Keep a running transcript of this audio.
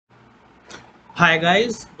Hi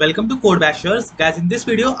guys, welcome to Code Bashers. Guys, in this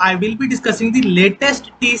video, I will be discussing the latest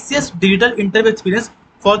TCS digital interview experience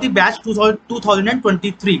for the batch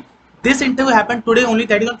 2023. This interview happened today only,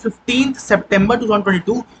 that is on 15th September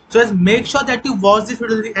 2022. So let's make sure that you watch this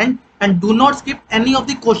video to the end and do not skip any of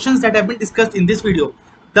the questions that have been discussed in this video.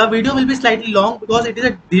 The video will be slightly long because it is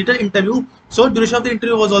a digital interview, so duration of the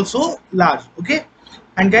interview was also large. Okay,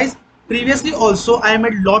 and guys, previously also I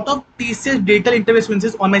made lot of TCS digital interview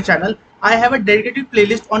experiences on my channel. I have a dedicated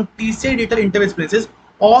playlist on TCS digital interview experiences.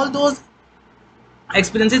 All those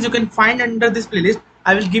experiences you can find under this playlist.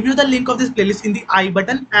 I will give you the link of this playlist in the I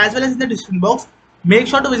button as well as in the description box. Make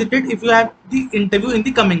sure to visit it if you have the interview in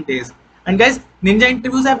the coming days. And guys, Ninja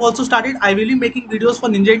interviews have also started. I will be making videos for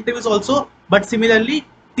Ninja interviews also, but similarly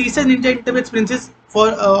TCS Ninja interview experiences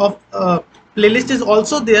for playlist is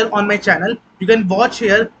also there on my channel. You can watch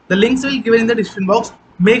here. The links will be given in the description box.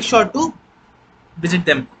 Make sure to visit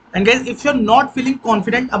them. And guys, if you're not feeling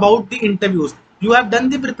confident about the interviews, you have done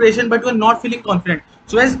the preparation but you are not feeling confident,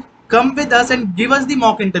 so guys, come with us and give us the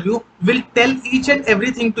mock interview. We'll tell each and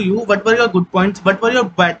everything to you. What were your good points, what were your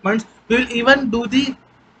bad points. We will even do the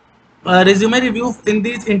resume review in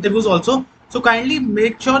these interviews also. So kindly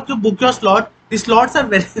make sure to book your slot. The slots are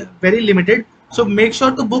very limited, so make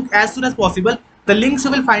sure to book as soon as possible. The links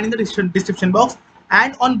you will find in the description box.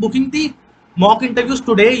 And on booking the mock interviews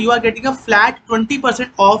today, you are getting a flat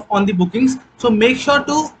 20% off on the bookings, so make sure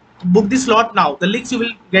to book the slot now. The links you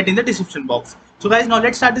will get in the description box. So guys, now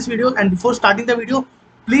let's start this video, and before starting the video,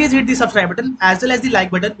 please hit the subscribe button as well as the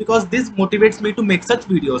like button because this motivates me to make such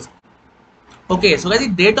videos. Okay, so guys, the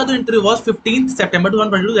date of the interview was 15th September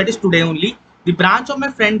 2022, that is today only. The branch of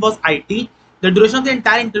my friend was IT. The duration of the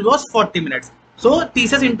entire interview was 40 minutes. So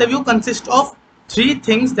TCS interview consists of three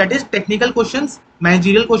things, that is technical questions,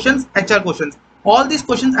 managerial questions, HR questions. All these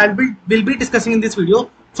questions I will be discussing in this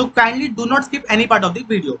video, so kindly do not skip any part of the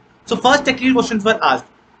video. So first technical questions were asked.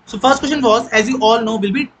 So first question was, as you all know,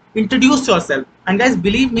 will be introduce yourself. And guys,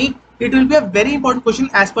 believe me, it will be a very important question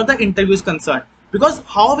as per the interview is concerned, because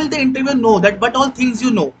how will the interviewer know that what all things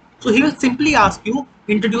you know? So he will simply ask you,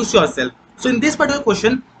 introduce yourself. So in this particular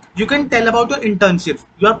question, you can tell about your internships,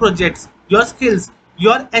 your projects, your skills,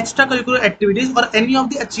 your extracurricular activities, or any of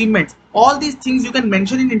the achievements. All these things you can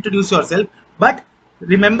mention in introduce yourself, but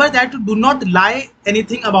remember that you do not lie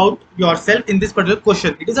anything about yourself in this particular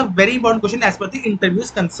question. It is a very important question as per the interview is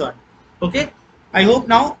concerned. Okay, I hope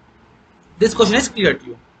now this question is clear to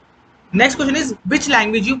you. Next question is, which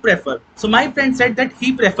language you prefer? So my friend said that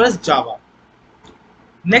he prefers Java.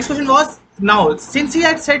 Next question was, now since he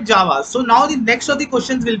had said Java, so now the next of the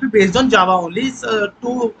questions will be based on Java only,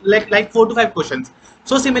 like 4 to 5 questions.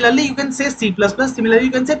 So similarly you can say C++, similarly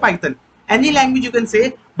you can say Python, any language you can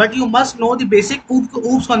say, but you must know the basic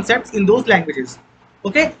OOPS concepts in those languages.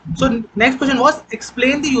 Okay, so next question was,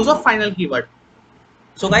 explain the use of final keyword.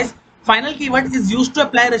 So guys, final keyword is used to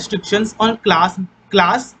apply restrictions on class,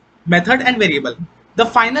 method and variable. The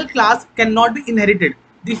final class cannot be inherited.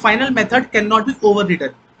 The final method cannot be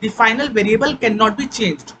overridden. The final variable cannot be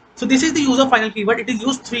changed. So this is the use of final keyword. It is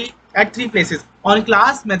used at three places: on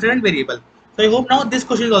class, method and variable. So I hope now this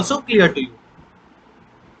question is also clear to you.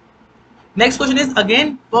 Next question is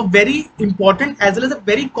again a very important as well as a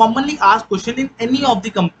very commonly asked question in any of the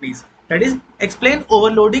companies. That is, explain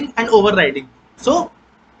overloading and overriding. So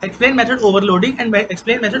explain method overloading and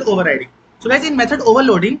explain method overriding. So guys, in method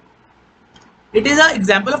overloading, it is an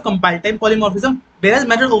example of compile time polymorphism, whereas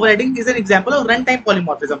method overriding is an example of runtime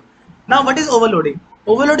polymorphism. Now what is overloading?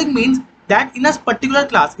 Overloading means that in a particular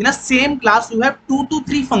class, in a same class, you have 2 to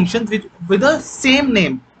 3 functions with the same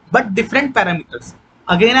name but different parameters.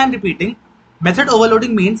 Again I am repeating, method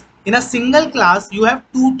overloading means in a single class you have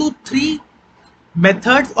 2 to 3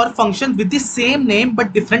 methods or functions with the same name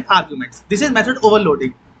but different arguments. This is method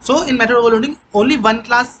overloading. So in method overloading, only one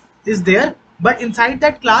class is there, but inside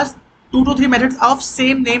that class 2 to 3 methods of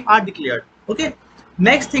same name are declared. Okay,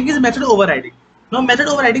 next thing is method overriding. Now method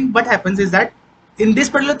overriding, what happens is that in this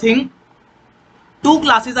particular thing, 2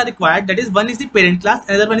 classes are required, that is, one is the parent class,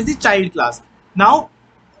 another one is the child class. Now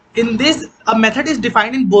in this, a method is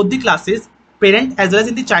defined in both the classes, parent as well as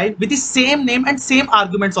in the child, with the same name and same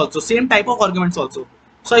arguments also, same type of arguments also.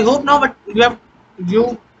 So I hope now what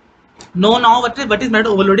you know now what is method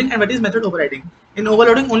overloading and what is method overriding. In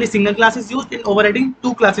overloading, only single class is used. In overriding,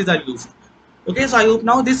 2 classes are used. Okay, so I hope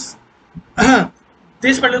now this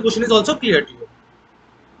this particular question is also clear to you.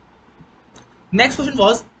 Next question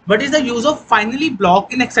was, what is the use of finally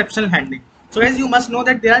block in exceptional handling? So as you must know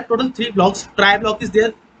that there are total 3 blocks. Try block is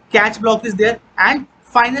there, catch block is there, and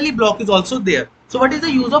finally block is also there. So what is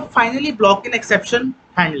the use of finally block in exception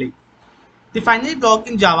handling? The finally block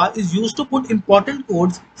in Java is used to put important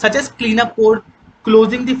codes such as cleanup code,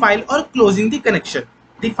 closing the file or closing the connection.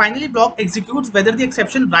 The finally block executes whether the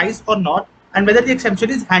exception rise or not and whether the exception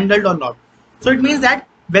is handled or not. So it means that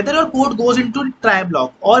whether your code goes into the try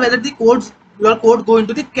block or whether your code go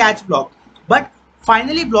into the catch block, but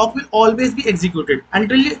finally block will always be executed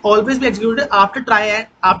and it will always be executed after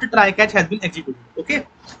try catch has been executed. Okay,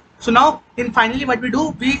 so now in finally what we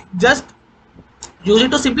do, we just use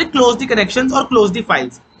it to simply close the connections or close the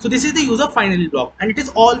files. So this is the use of finally block, and it is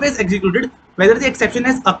always executed whether the exception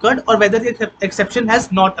has occurred or whether the exception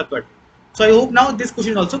has not occurred. So I hope now this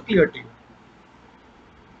question is also clear to you.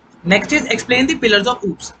 Next is explain the pillars of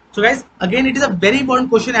OOPS. So guys, again it is a very important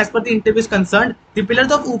question as per the interview is concerned. The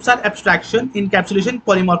pillars of OOPS are abstraction, encapsulation,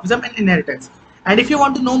 polymorphism and inheritance. And if you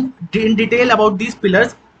want to know in detail about these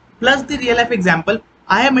pillars plus the real life example,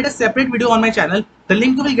 I have made a separate video on my channel. The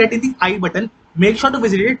link you will get in the I button. Make sure to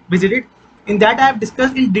visit it. In that I have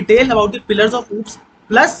discussed in detail about the pillars of OOPS,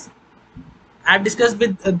 plus I have discussed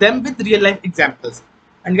with them with real life examples.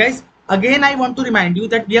 And guys, again I want to remind you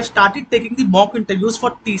that we have started taking the mock interviews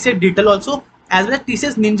for TCS Digital also as well as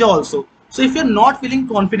TCS Ninja also. So if you're not feeling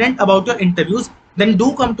confident about your interviews, then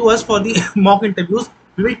do come to us for the mock interviews.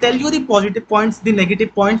 We will tell you the positive points, the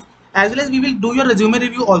negative points, as well as we will do your resume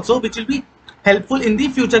review also, which will be helpful in the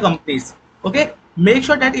future companies. Okay, make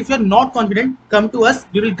sure that if you're not confident, come to us.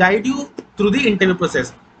 We will guide you through the interview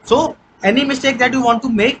process. So any mistake that you want to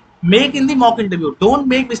make in the mock interview. Don't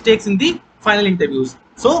make mistakes in the final interviews.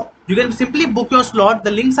 So you can simply book your slot.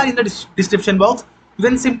 The links are in the description box. You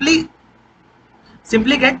can simply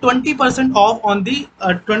get 20% off on the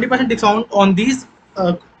 20% discount on these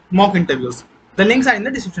mock interviews. The links are in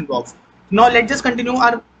the description box. Now let's just continue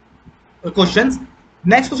our questions.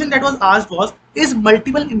 Next question that was asked was, is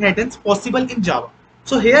multiple inheritance possible in Java?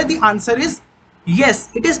 So here the answer is yes,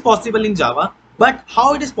 it is possible in Java. But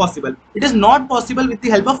how it is possible? It is not possible with the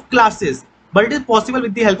help of classes, but it is possible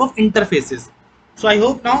with the help of interfaces. So I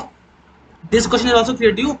hope now this question is also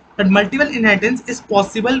clear to you that multiple inheritance is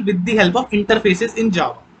possible with the help of interfaces in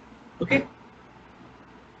Java. Okay.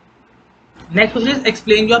 Next question is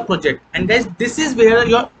explain your project. And guys, this is where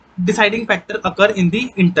your deciding factor occur in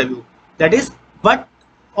the interview. That is what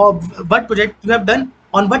project you have done,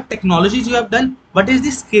 on what technologies you have done, what is the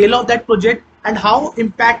scale of that project, and how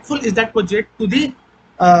impactful is that project to the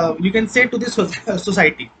you can say to the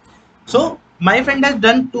society. So my friend has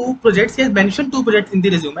done 2 projects. He has mentioned 2 projects in the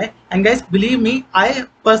resume, and guys, believe me, I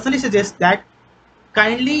personally suggest that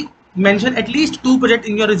kindly mention at least 2 projects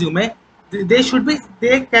in your resume.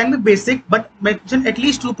 They can be basic, but mention at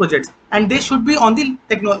least 2 projects, and they should be on the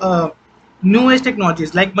new age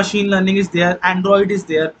technologies like machine learning is there, Android is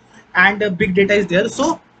there, and big data is there.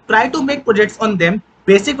 So try to make projects on them.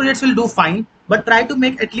 Basic projects will do fine, but try to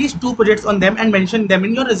make at least 2 projects on them and mention them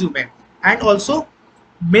in your resume. And also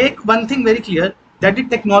make one thing very clear, that the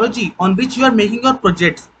technology on which you are making your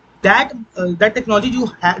projects, that technology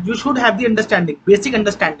you should have the understanding, basic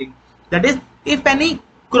understanding. That is, if any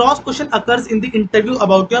cross question occurs in the interview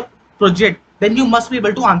about your project, then you must be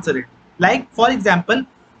able to answer it. Like for example,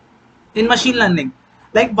 in machine learning,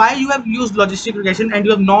 like why you have used logistic regression and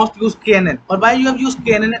you have not used KNN, or why you have used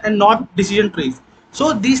KNN and not decision trees.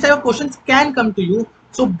 So these type of questions can come to you.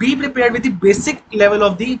 So be prepared with the basic level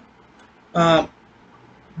of the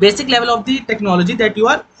technology that you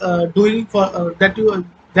are doing for that you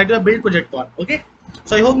have built project on. Okay,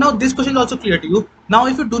 so I hope now this question is also clear to you. Now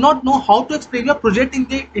if you do not know how to explain your project in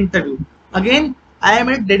the interview, again I have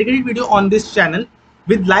made a dedicated video on this channel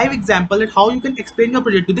with live example at how you can explain your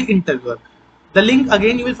project to the interviewer. The link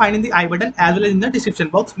again you will find in the I button as well as in the description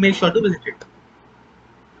box. Make sure to visit it.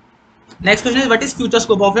 Next question is, what is future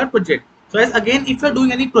scope of your project? So as again, if you are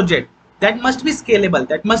doing any project, that must be scalable,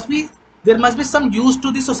 there must be some use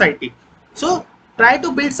to the society. So try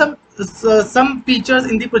to build some features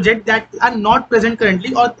in the project that are not present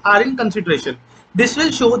currently or are in consideration. This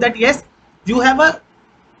will show that yes, you have a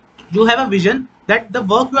vision that the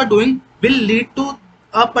work you are doing will lead to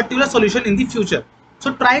a particular solution in the future.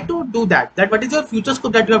 So try to do that. That what is your future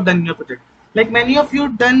scope that you have done in your project? Like many of you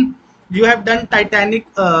have done Titanic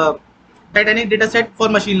data set for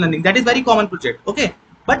machine learning. That is very common project. Okay,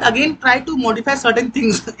 but again try to modify certain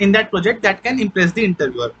things in that project that can impress the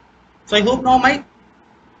interviewer. So I hope now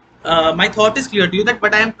my thought is clear to you that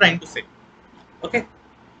what I am trying to say. Okay.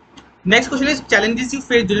 Next question is challenges you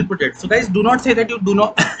face during project. So guys, do not say that you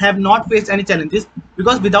have not faced any challenges,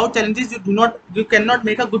 because without challenges you cannot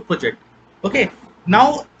make a good project. Okay.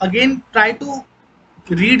 Now again try to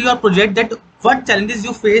read your project that what challenges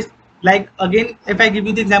you face. Like again, if I give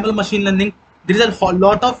you the example of machine learning, there is a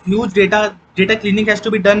lot of huge data cleaning has to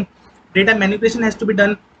be done. data manipulation has to be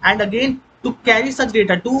done, and again to carry such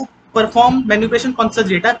data, to perform manipulation on such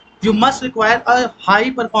data, you must require a high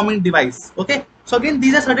performing device. Okay, so again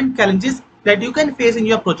these are certain challenges that you can face in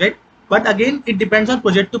your project, but again it depends on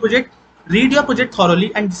project to project. Read your project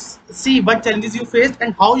thoroughly and see what challenges you faced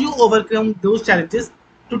and how you overcome those challenges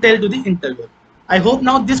to tell to the interviewer. I hope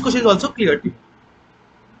now this question is also clear to you.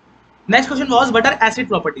 Next question was, what are acid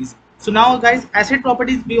properties? So now guys, acid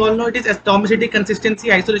properties, we all know it is atomicity,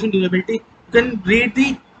 consistency, isolation, durability. You can read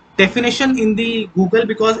the definition in the Google,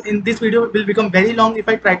 because in this video it will become very long if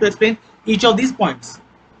I try to explain each of these points.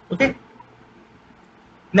 Okay.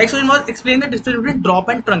 Next question was, explain the difference between drop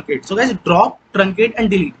and truncate. So guys, drop, truncate and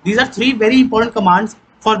delete. These are three very important commands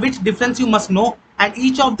for which difference you must know, and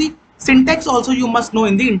each of the syntax also you must know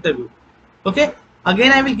in the interview. Okay.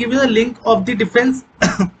 Again, I will give you the link of the difference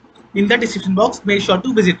in the description box. Make sure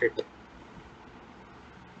to visit it.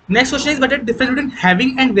 Next question is, what is the difference between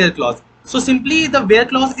having and where clause? So simply the where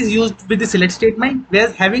clause is used with the select statement,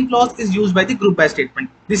 whereas having clause is used by the group by statement.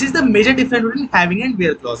 This is the major difference between having and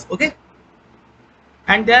where clause. Okay.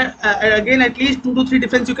 And there again at least 2 to 3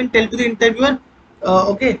 difference you can tell to the interviewer.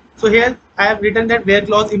 Okay, so here I have written that where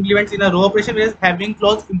clause implements in a row operation, whereas having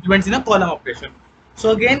clause implements in a column operation.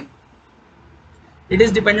 So again it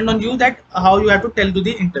is dependent on you that how you have to tell to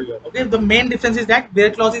the interviewer. Okay, the main difference is that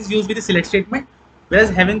where clause is used with the select statement, whereas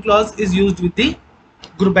having clause is used with the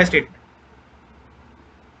group by statement.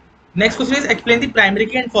 Next question is, explain the primary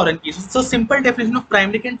key and foreign key. So simple definition of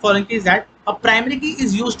primary key and foreign key is that a primary key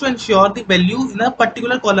is used to ensure the value in a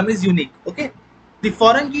particular column is unique. Okay, the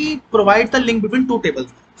foreign key provides the link between two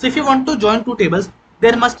tables. So if you want to join two tables,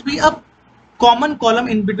 there must be a common column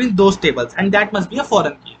in between those tables, and that must be a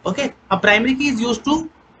foreign key. Okay, a primary key is used to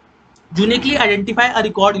uniquely identify a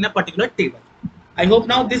record in a particular table. I hope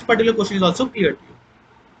now this particular question is also clear to you.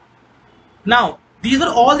 Now these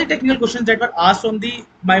are all the technical questions that were asked from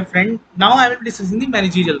my friend. Now I will be discussing the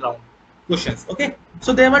managerial round questions. Okay,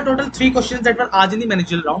 so there were total 3 questions that were asked in the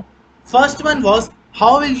managerial round. First one was,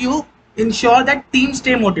 how will you ensure that teams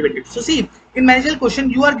stay motivated? So see, in managerial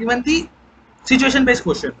question you are given the situation based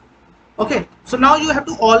question. Okay, so now you have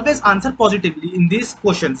to always answer positively in these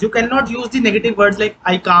questions. You cannot use the negative words like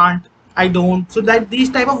I can't, I don't. So that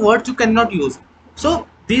these type of words you cannot use. So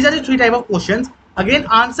these are the 3 type of questions. Again,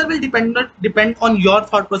 answer will depend on your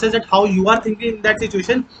thought process, at how you are thinking in that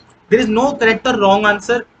situation. There is no correct or wrong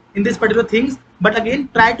answer in this particular things, but again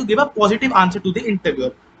try to give a positive answer to the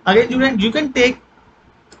interviewer. Again, you can take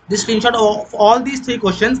the screenshot of all these 3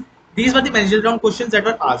 questions. These were the managerial round questions that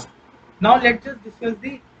were asked. Now let's just discuss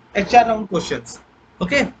the HR round questions.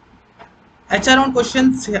 Okay, HR round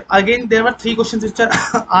questions, again there were 3 questions which are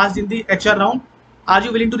asked in the HR round. Are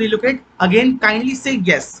you willing to relocate? Again, kindly say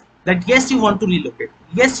yes, that yes you want to relocate.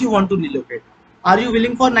 Yes, you want to relocate. Are you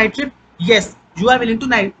willing for night shift? Yes, you are willing to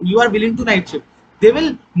night shift. They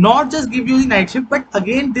will not just give you the night shift, but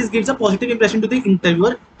again this gives a positive impression to the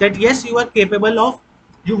interviewer that yes, you are capable of,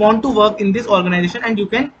 you want to work in this organization, and you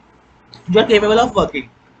are capable of working.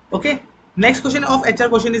 Okay, next question of HR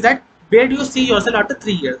question is that, where do you see yourself after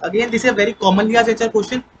 3 years? Again, this is a very commonly asked HR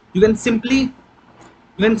question. You can simply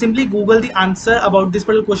Google the answer about this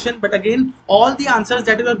particular question, but again all the answers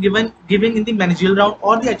that you are giving in the managerial round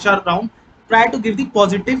or the HR round, try to give it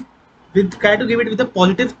with a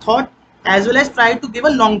positive thought, as well as try to give a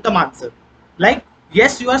long-term answer. Like,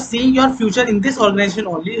 yes, you are seeing your future in this organization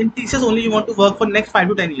only, in TCS only, you want to work for next 5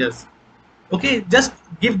 to 10 years. Okay, just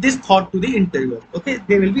give this thought to the interviewer. Okay,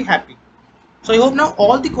 they will be happy. So I hope now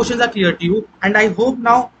all the questions are clear to you, and I hope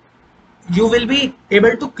now you will be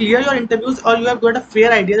able to clear your interviews, or you have got a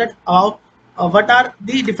fair idea that what are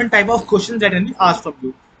the different type of questions that can be asked from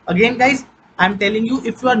you. Again guys, I'm telling you,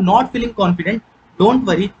 if you are not feeling confident, don't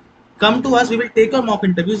worry, come to us. We will take your mock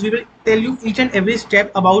interviews. We will tell you each and every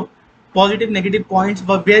step about positive, negative points,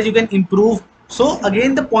 where you can improve. So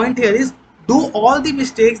again, the point here is, do all the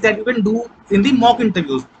mistakes that you can do in the mock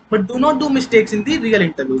interviews, but do not do mistakes in the real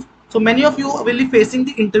interviews. So many of you will be facing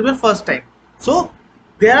the interview first time, so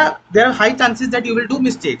there are high chances that you will do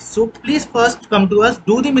mistakes. So please first come to us,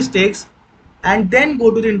 do the mistakes, and then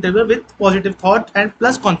go to the interview with positive thought and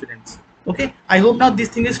plus confidence. Okay, I hope now this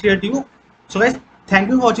thing is clear to you. So guys, thank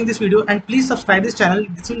you for watching this video, and please subscribe this channel.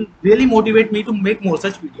 This will really motivate me to make more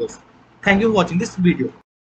such videos. Thank you for watching this video.